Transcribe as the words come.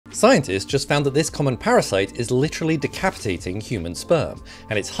Scientists just found that this common parasite is literally decapitating human sperm,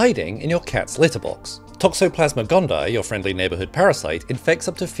 and it's hiding in your cat's litter box. Toxoplasma gondii, your friendly neighborhood parasite, infects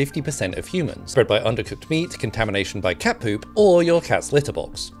up to 50% of humans, spread by undercooked meat, contamination by cat poop, or your cat's litter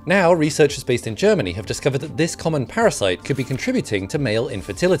box. Now, researchers based in Germany have discovered that this common parasite could be contributing to male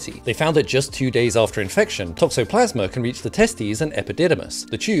infertility. They found that just 2 days after infection, toxoplasma can reach the testes and epididymis,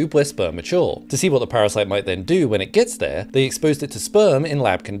 the tube where sperm mature. To see what the parasite might then do when it gets there, they exposed it to sperm in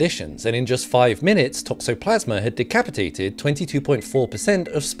lab conditions, and in just 5 minutes, toxoplasma had decapitated 22.4%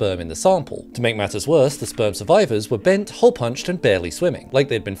 of sperm in the sample. To make matters worse, the sperm survivors were bent, hole-punched, and barely swimming, like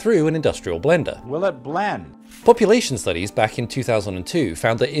they'd been through an industrial blender. Will it blend? Population studies back in 2002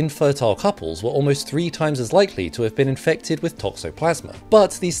 found that infertile couples were almost 3 times as likely to have been infected with toxoplasma.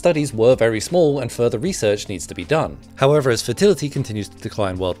 But these studies were very small and further research needs to be done. However, as fertility continues to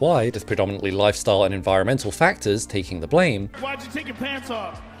decline worldwide, with predominantly lifestyle and environmental factors taking the blame, Why'd you take your pants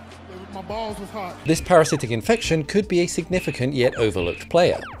off? My balls was hot. This parasitic infection could be a significant yet overlooked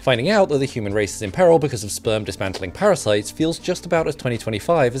player. Finding out that the human race is in peril because of sperm dismantling parasites feels just about as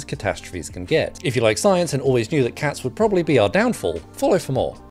 2025 as catastrophes can get. If you like science and always knew that cats would probably be our downfall, follow for more.